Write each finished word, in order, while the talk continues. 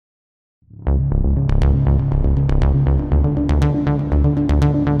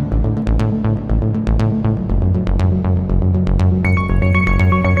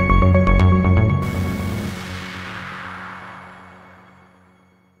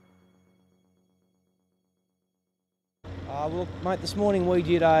Well, mate, this morning we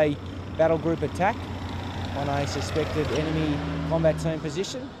did a battle group attack on a suspected enemy combat team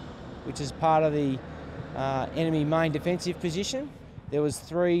position, which is part of the enemy main defensive position. There was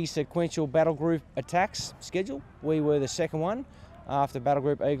 3 sequential battle group attacks scheduled. We were the second one after battle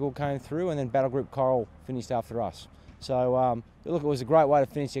group Eagle came through, and then battle group Coral finished after us. So look, it was a great way to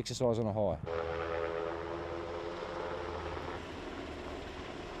finish the exercise on a high.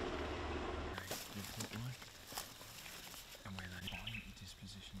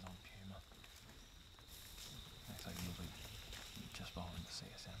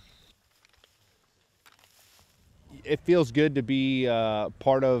 It feels good to be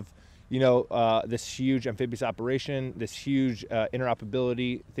part of, this huge amphibious operation, this huge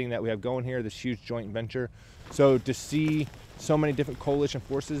interoperability thing that we have going here, this huge joint venture. So to see so many different coalition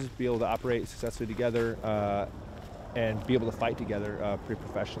forces be able to operate successfully together and be able to fight together pretty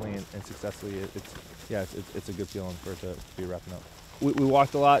professionally and successfully, it's a good feeling for it to be wrapping up. We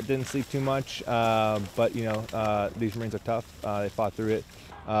walked a lot, didn't sleep too much, but these Marines are tough. They fought through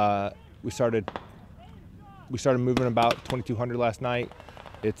it. We started moving about 2200 last night.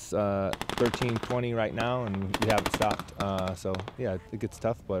 It's 1320 right now, and we haven't stopped. So yeah, it gets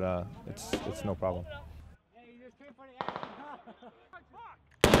tough, but it's no problem.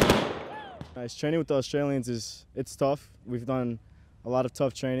 Nice training with the Australians it's tough. We've done a lot of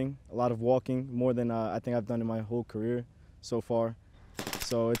tough training, a lot of walking, more than I think I've done in my whole career so far.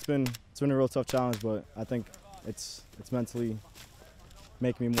 So it's been a real tough challenge, but I think it's mentally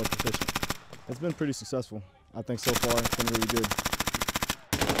making me more proficient. It's been pretty successful. I think so far it's been really good.